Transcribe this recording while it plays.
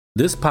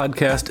This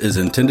podcast is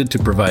intended to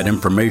provide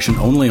information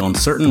only on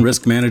certain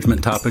risk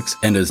management topics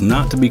and is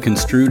not to be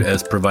construed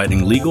as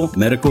providing legal,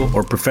 medical,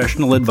 or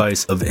professional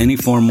advice of any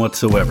form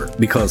whatsoever.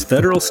 Because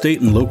federal,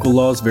 state, and local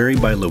laws vary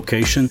by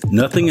location,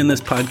 nothing in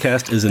this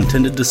podcast is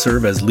intended to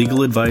serve as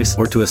legal advice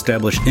or to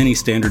establish any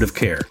standard of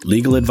care.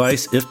 Legal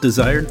advice, if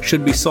desired,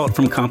 should be sought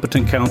from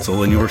competent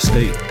counsel in your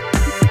state.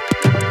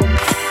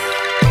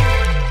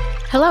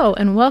 Hello,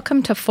 and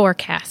welcome to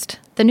Forecast,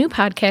 the new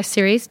podcast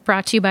series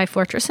brought to you by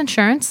Fortress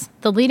Insurance,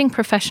 the leading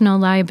professional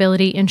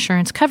liability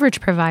insurance coverage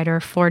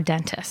provider for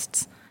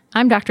dentists.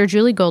 I'm Dr.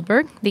 Julie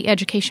Goldberg, the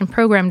education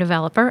program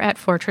developer at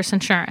Fortress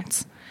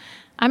Insurance.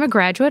 I'm a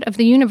graduate of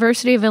the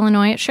University of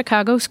Illinois at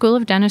Chicago School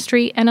of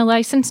Dentistry and a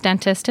licensed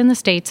dentist in the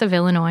states of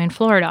Illinois and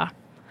Florida.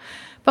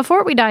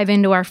 Before we dive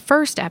into our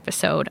first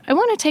episode, I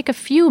want to take a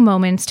few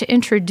moments to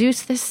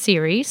introduce this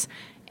series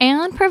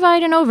and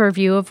provide an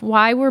overview of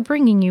why we're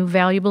bringing you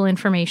valuable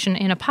information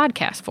in a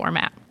podcast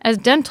format. As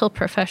dental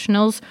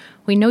professionals,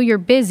 we know you're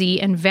busy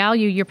and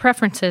value your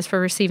preferences for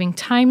receiving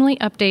timely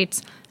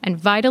updates and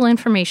vital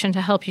information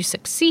to help you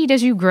succeed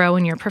as you grow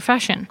in your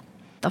profession.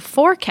 The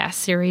Forecast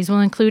series will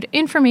include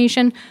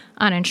information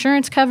on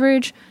insurance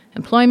coverage,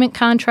 employment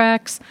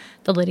contracts,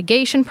 the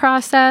litigation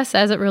process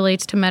as it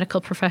relates to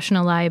medical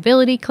professional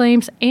liability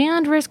claims,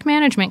 and risk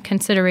management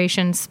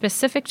considerations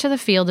specific to the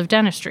field of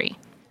dentistry.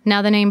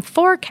 Now, the name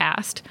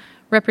Forecast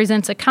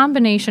represents a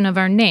combination of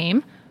our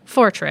name,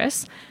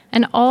 Fortress,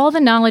 and all the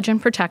knowledge and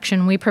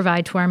protection we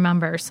provide to our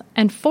members,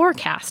 and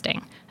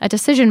forecasting, a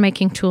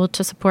decision-making tool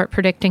to support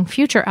predicting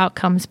future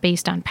outcomes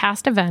based on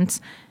past events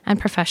and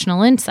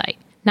professional insight.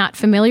 Not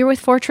familiar with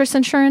Fortress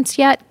Insurance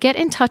yet? Get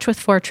in touch with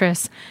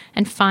Fortress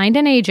and find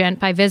an agent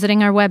by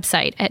visiting our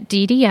website at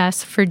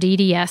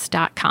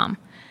ddsfordds.com.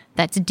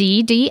 That's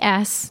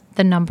DDS,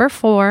 the number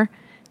 4,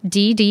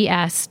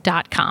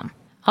 DDS.com.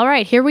 All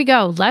right, here we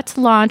go. Let's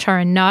launch our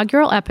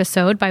inaugural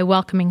episode by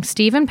welcoming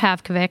Stephen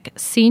Pavkovic,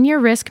 Senior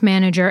Risk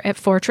Manager at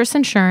Fortress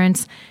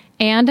Insurance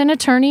and an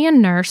attorney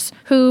and nurse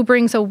who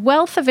brings a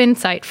wealth of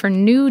insight for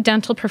new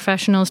dental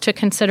professionals to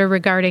consider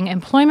regarding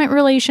employment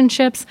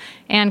relationships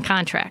and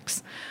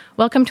contracts.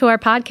 Welcome to our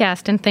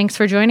podcast, and thanks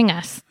for joining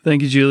us.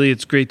 Thank you, Julie.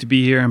 It's great to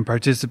be here and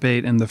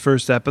participate in the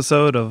first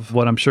episode of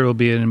what I'm sure will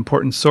be an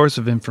important source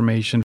of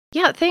information.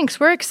 Yeah, thanks.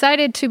 We're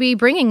excited to be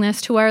bringing this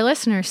to our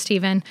listeners,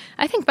 Stephen.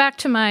 I think back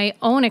to my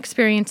own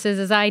experiences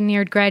as I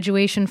neared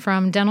graduation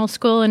from dental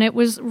school, and it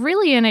was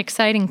really an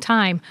exciting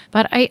time.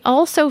 But I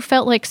also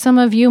felt like some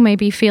of you may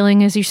be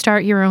feeling as you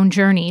start your own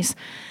journeys.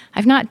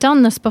 I've not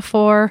done this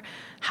before.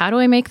 How do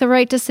I make the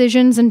right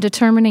decisions in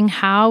determining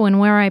how and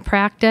where I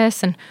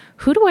practice? And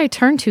who do I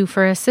turn to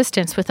for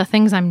assistance with the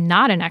things I'm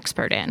not an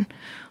expert in?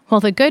 Well,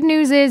 the good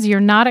news is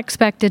you're not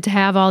expected to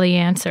have all the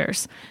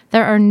answers.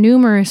 There are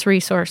numerous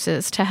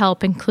resources to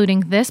help,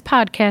 including this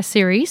podcast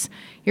series,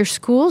 your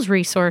school's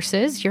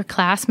resources, your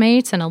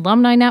classmates and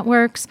alumni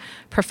networks,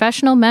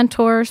 professional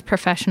mentors,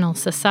 professional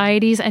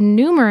societies, and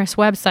numerous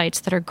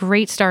websites that are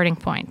great starting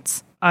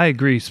points. I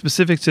agree.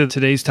 Specific to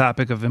today's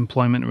topic of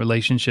employment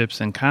relationships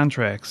and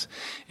contracts,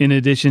 in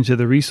addition to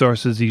the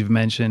resources you've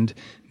mentioned,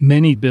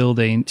 many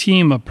build a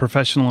team of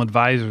professional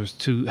advisors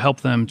to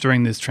help them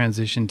during this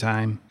transition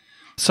time.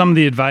 Some of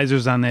the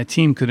advisors on that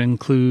team could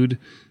include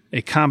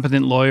a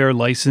competent lawyer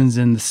licensed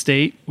in the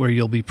state where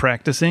you'll be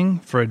practicing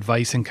for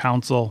advice and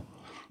counsel.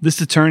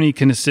 This attorney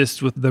can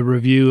assist with the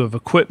review of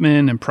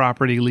equipment and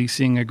property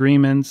leasing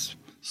agreements,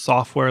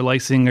 software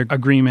licensing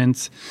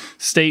agreements,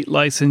 state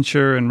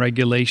licensure and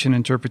regulation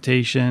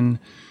interpretation,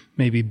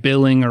 maybe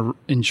billing or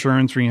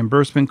insurance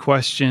reimbursement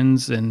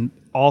questions, and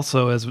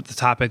also, as with the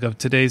topic of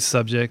today's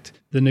subject,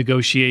 the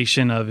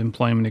negotiation of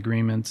employment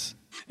agreements.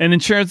 An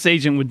insurance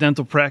agent with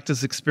dental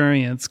practice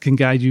experience can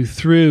guide you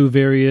through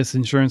various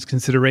insurance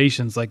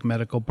considerations like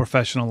medical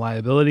professional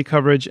liability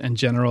coverage and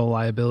general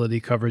liability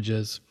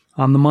coverages.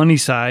 On the money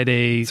side,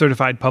 a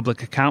certified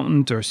public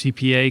accountant or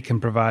CPA can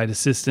provide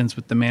assistance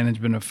with the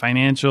management of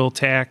financial,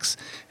 tax,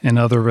 and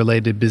other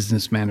related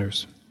business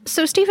matters.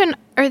 So, Stephen,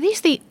 are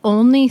these the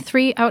only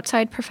 3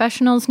 outside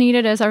professionals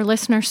needed as our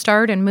listeners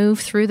start and move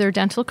through their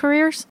dental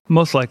careers?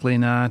 Most likely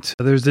not.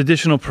 There's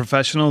additional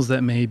professionals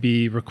that may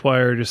be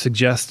required or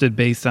suggested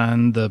based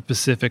on the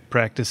specific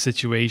practice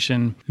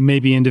situation.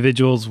 Maybe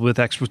individuals with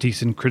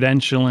expertise in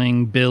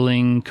credentialing,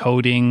 billing,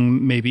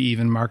 coding, maybe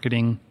even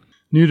marketing.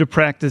 New to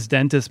practice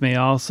dentists may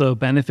also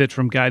benefit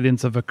from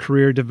guidance of a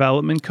career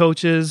development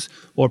coaches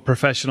or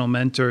professional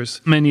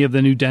mentors. Many of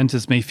the new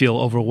dentists may feel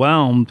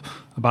overwhelmed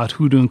about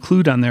who to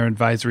include on their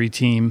advisory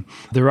team.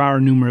 There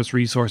are numerous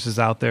resources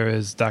out there,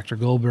 as Dr.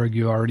 Goldberg,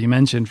 you already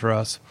mentioned for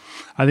us.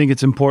 I think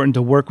it's important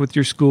to work with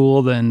your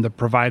school and the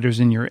providers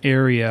in your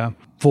area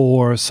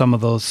for some of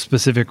those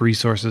specific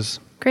resources.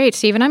 Great,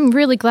 Stephen. I'm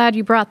really glad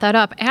you brought that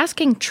up.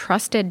 Asking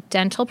trusted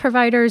dental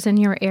providers in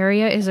your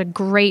area is a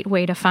great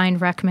way to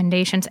find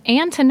recommendations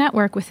and to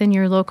network within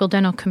your local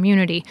dental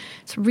community.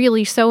 It's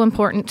really so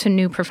important to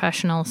new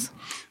professionals.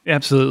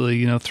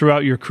 Absolutely.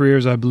 Throughout your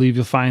careers, I believe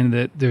you'll find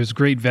that there's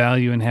great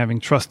value in having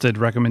trusted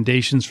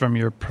recommendations from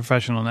your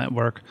professional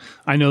network.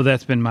 I know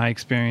that's been my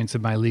experience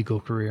in my legal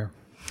career.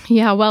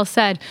 Yeah, well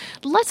said.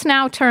 Let's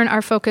now turn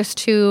our focus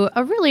to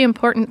a really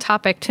important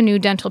topic to new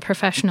dental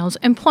professionals,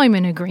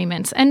 employment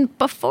agreements. And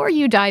before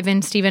you dive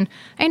in, Stephen,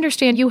 I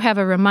understand you have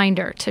a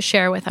reminder to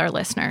share with our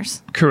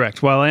listeners.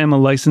 Correct. While I am a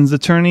licensed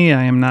attorney,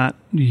 I am not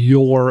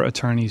your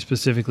attorney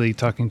specifically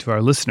talking to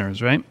our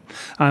listeners, right?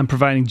 I'm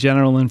providing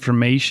general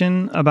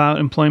information about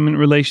employment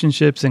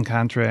relationships and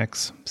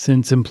contracts.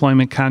 Since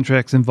employment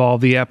contracts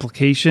involve the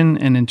application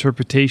and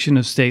interpretation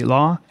of state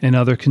law and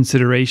other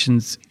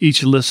considerations,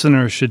 each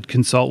listener should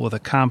consult with a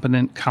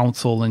competent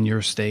counsel in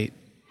your state.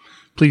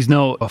 Please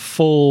note, a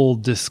full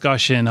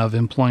discussion of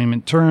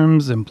employment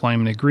terms,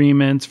 employment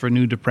agreements for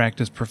new to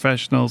practice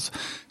professionals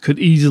could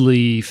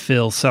easily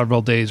fill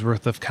several days'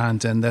 worth of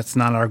content. That's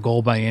not our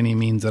goal by any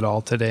means at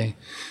all today.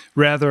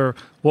 Rather,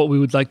 what we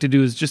would like to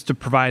do is just to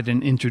provide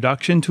an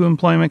introduction to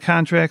employment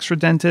contracts for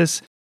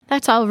dentists.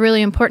 That's all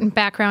really important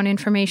background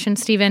information,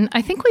 Stephen.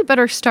 I think we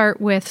better start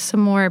with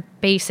some more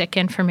basic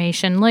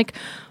information, like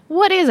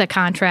what is a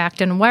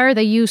contract and why are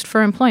they used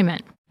for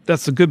employment?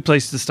 That's a good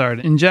place to start.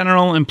 In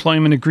general,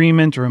 employment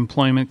agreement or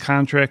employment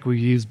contract, we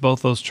use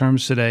both those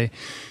terms today,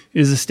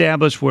 is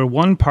established where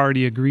one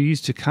party agrees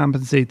to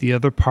compensate the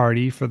other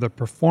party for the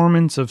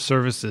performance of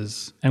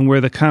services, and where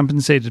the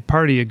compensated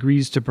party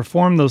agrees to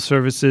perform those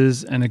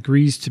services and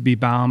agrees to be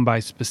bound by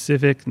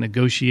specific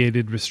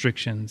negotiated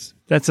restrictions.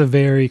 That's a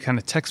very kind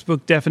of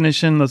textbook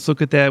definition. Let's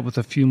look at that with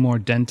a few more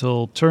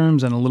dental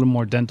terms and a little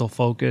more dental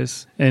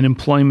focus. An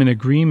employment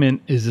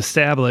agreement is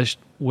established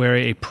where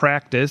a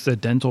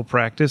dental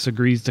practice,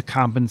 agrees to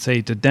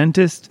compensate a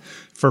dentist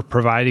for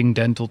providing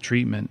dental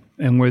treatment,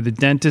 and where the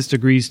dentist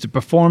agrees to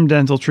perform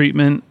dental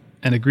treatment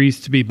and agrees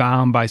to be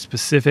bound by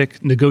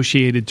specific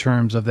negotiated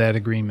terms of that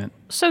agreement.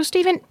 So,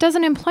 Stephen, does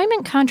an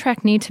employment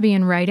contract need to be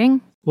in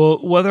writing? Well,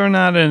 whether or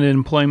not an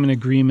employment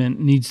agreement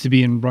needs to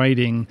be in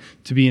writing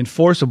to be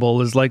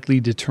enforceable is likely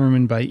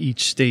determined by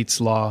each state's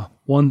law.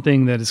 One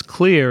thing that is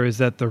clear is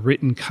that the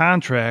written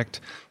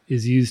contract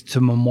is used to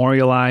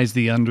memorialize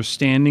the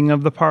understanding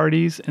of the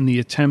parties and the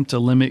attempt to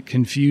limit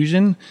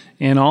confusion,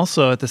 and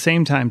also at the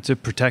same time to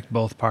protect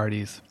both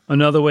parties.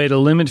 Another way to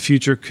limit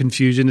future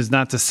confusion is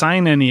not to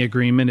sign any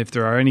agreement if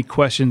there are any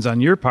questions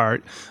on your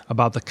part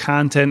about the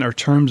content or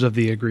terms of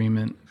the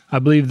agreement. I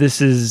believe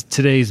this is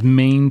today's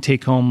main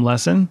take-home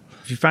lesson.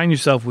 If you find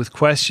yourself with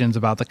questions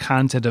about the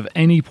content of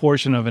any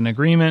portion of an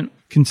agreement,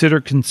 consider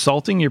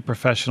consulting your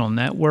professional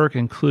network,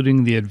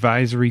 including the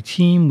advisory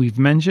team we've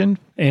mentioned,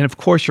 and of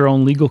course your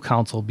own legal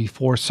counsel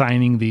before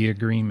signing the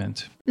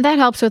agreement. That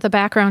helps with the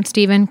background,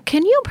 Stephen.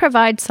 Can you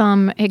provide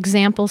some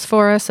examples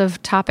for us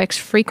of topics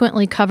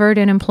frequently covered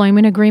in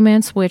employment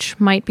agreements which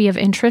might be of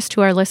interest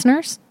to our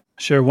listeners?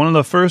 Sure. One of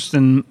the first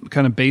and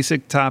kind of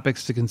basic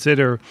topics to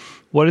consider,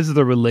 what is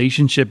the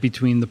relationship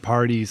between the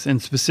parties,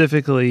 and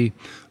specifically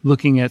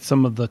looking at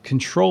some of the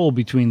control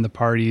between the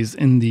parties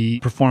in the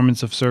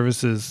performance of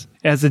services.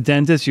 As a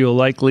dentist, you'll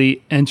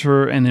likely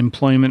enter an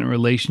employment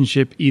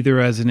relationship either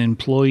as an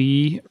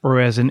employee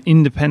or as an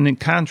independent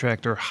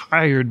contractor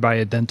hired by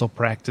a dental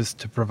practice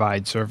to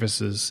provide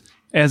services.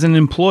 As an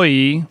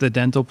employee, the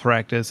dental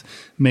practice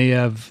may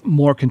have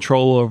more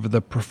control over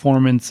the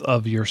performance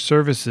of your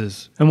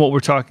services. And what we're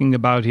talking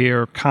about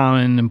here are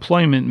common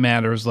employment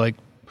matters like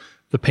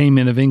the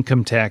payment of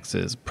income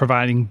taxes,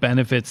 providing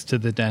benefits to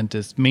the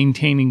dentist,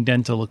 maintaining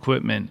dental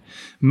equipment,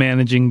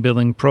 managing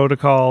billing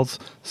protocols,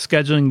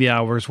 scheduling the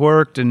hours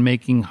worked, and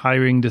making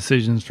hiring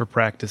decisions for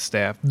practice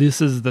staff.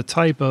 This is the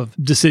type of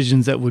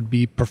decisions that would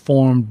be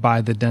performed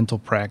by the dental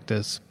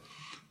practice.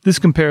 This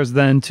compares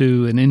then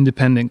to an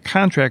independent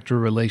contractor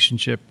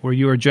relationship where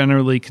you are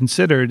generally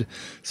considered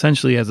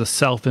essentially as a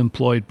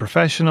self-employed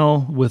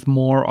professional with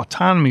more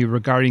autonomy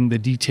regarding the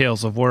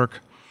details of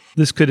work.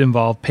 This could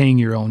involve paying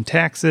your own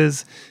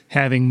taxes,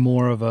 having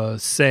more of a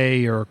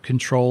say or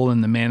control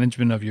in the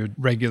management of your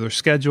regular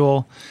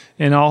schedule,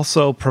 and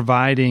also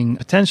providing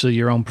potentially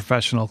your own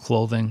professional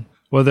clothing.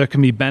 While there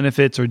can be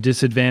benefits or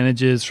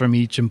disadvantages from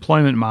each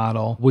employment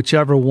model,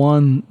 whichever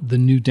one the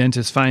new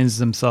dentist finds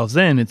themselves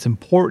in, it's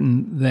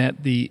important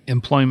that the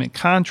employment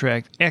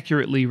contract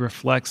accurately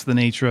reflects the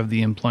nature of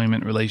the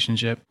employment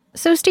relationship.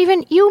 So,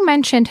 Stephen, you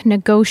mentioned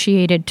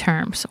negotiated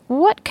terms.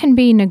 What can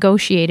be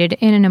negotiated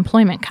in an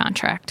employment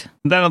contract?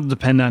 That'll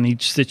depend on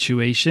each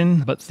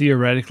situation, but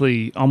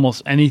theoretically,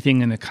 almost anything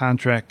in a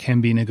contract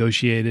can be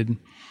negotiated.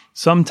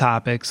 Some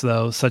topics,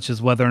 though, such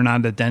as whether or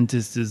not a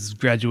dentist is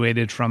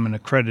graduated from an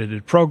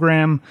accredited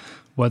program,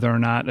 whether or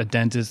not a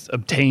dentist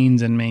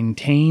obtains and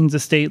maintains a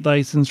state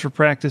license for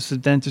practice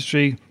of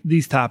dentistry,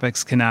 these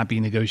topics cannot be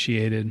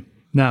negotiated.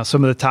 Now,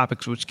 some of the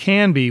topics which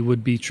can be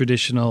would be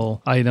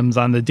traditional items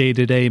on the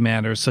day-to-day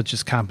matters, such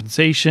as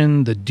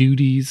compensation, the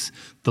duties,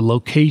 the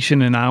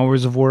location and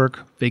hours of work,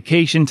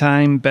 vacation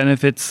time,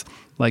 benefits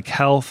like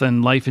health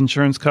and life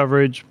insurance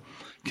coverage,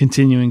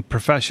 continuing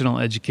professional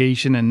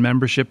education and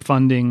membership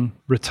funding,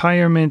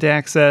 retirement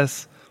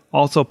access,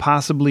 also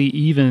possibly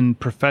even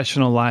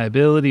professional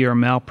liability or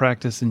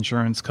malpractice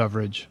insurance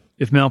coverage.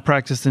 If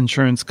malpractice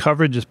insurance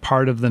coverage is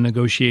part of the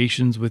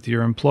negotiations with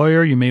your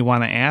employer, you may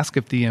want to ask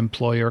if the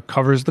employer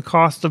covers the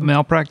cost of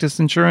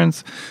malpractice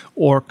insurance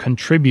or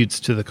contributes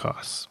to the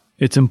costs.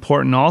 It's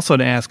important also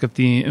to ask if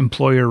the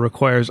employer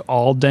requires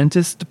all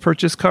dentists to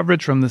purchase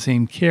coverage from the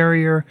same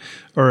carrier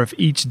or if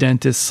each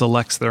dentist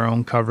selects their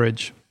own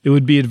coverage. It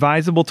would be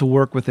advisable to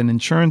work with an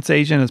insurance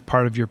agent as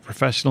part of your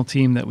professional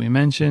team that we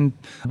mentioned,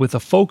 with a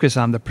focus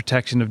on the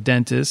protection of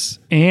dentists,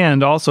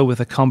 and also with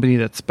a company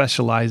that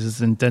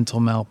specializes in dental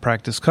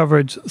malpractice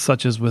coverage,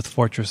 such as with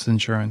Fortress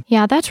Insurance.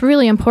 Yeah, that's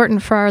really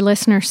important for our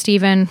listeners,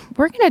 Stephen.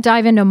 We're going to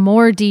dive into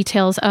more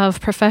details of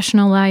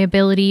professional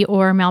liability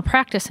or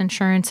malpractice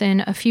insurance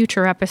in a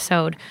future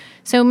episode.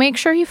 So make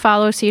sure you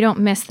follow so you don't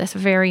miss this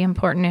very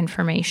important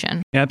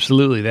information.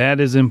 Absolutely. That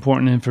is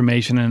important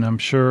information, and I'm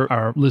sure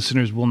our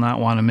listeners will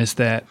not want to miss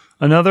that.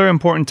 Another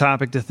important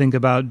topic to think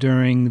about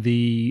during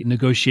the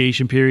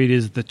negotiation period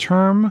is the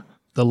term,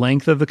 the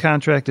length of the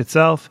contract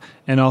itself,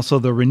 and also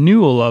the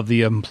renewal of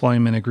the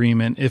employment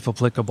agreement, if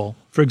applicable.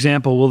 For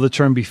example, will the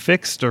term be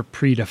fixed or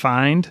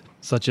predefined,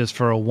 such as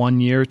for a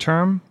 1-year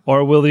term,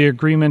 or will the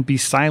agreement be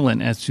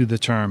silent as to the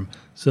term?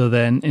 So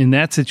then in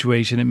that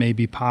situation, it may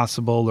be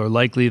possible or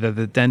likely that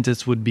the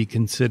dentist would be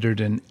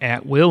considered an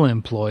at-will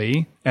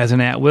employee. As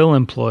an at-will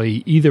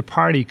employee, either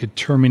party could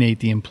terminate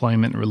the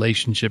employment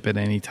relationship at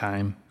any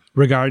time.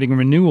 Regarding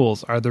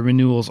renewals, are the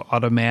renewals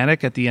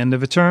automatic at the end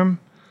of a term?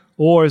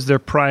 Or is there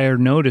prior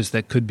notice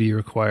that could be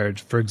required,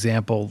 for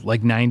example,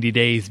 like 90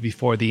 days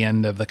before the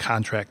end of the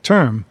contract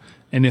term?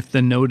 And if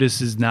the notice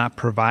is not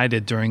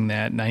provided during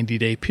that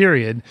 90-day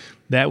period,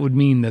 that would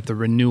mean that the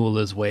renewal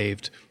is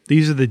waived.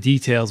 These are the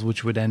details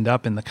which would end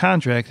up in the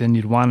contract, and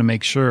you'd want to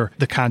make sure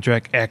the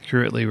contract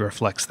accurately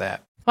reflects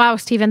that. Wow,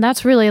 Stephen,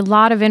 that's really a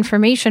lot of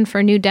information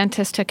for new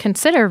dentists to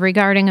consider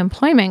regarding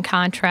employment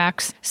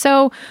contracts.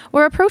 So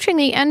we're approaching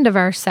the end of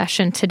our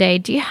session today.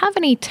 Do you have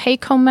any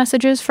take-home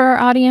messages for our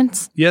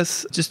audience?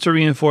 Yes, just to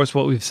reinforce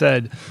what we've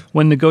said,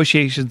 when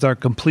negotiations are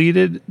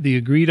completed, the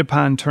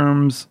agreed-upon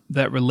terms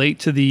that relate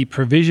to the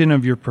provision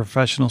of your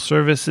professional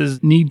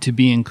services need to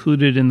be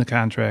included in the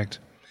contract.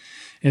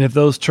 And if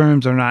those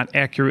terms are not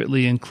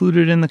accurately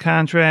included in the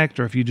contract,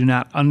 or if you do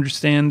not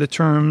understand the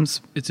terms,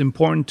 it's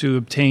important to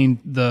obtain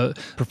the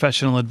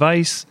professional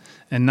advice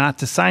and not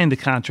to sign the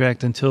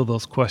contract until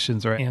those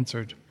questions are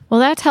answered. Well,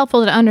 that's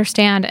helpful to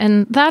understand,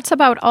 and that's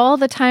about all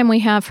the time we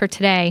have for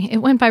today. It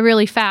went by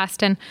really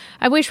fast, and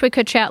I wish we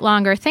could chat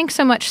longer. Thanks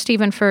so much,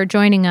 Stephen, for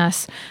joining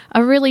us.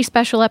 A really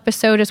special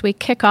episode as we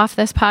kick off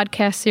this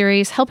podcast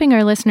series, helping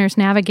our listeners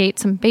navigate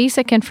some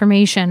basic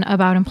information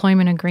about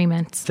employment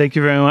agreements. Thank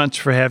you very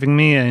much for having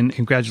me, and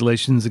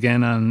congratulations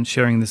again on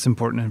sharing this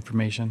important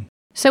information.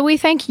 So we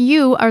thank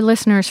you, our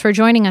listeners, for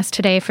joining us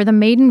today for the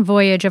maiden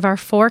voyage of our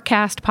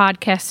Forecast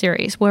podcast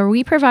series, where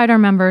we provide our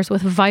members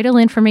with vital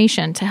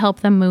information to help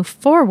them move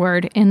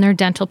forward in their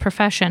dental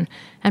profession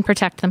and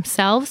protect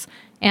themselves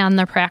and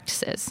their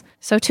practices.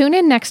 So tune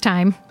in next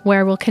time,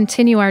 where we'll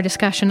continue our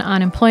discussion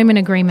on employment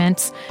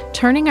agreements,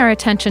 turning our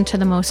attention to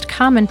the most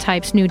common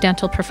types new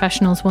dental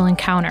professionals will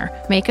encounter.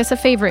 Make us a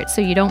favorite so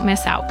you don't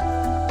miss out.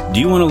 Do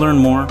you want to learn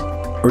more?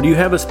 Or do you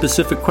have a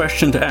specific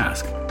question to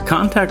ask?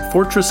 Contact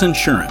Fortress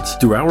Insurance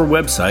through our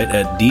website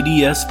at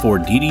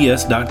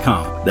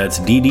dds4dds.com. That's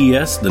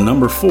DDS, the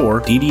number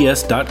 4,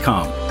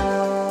 DDS.com.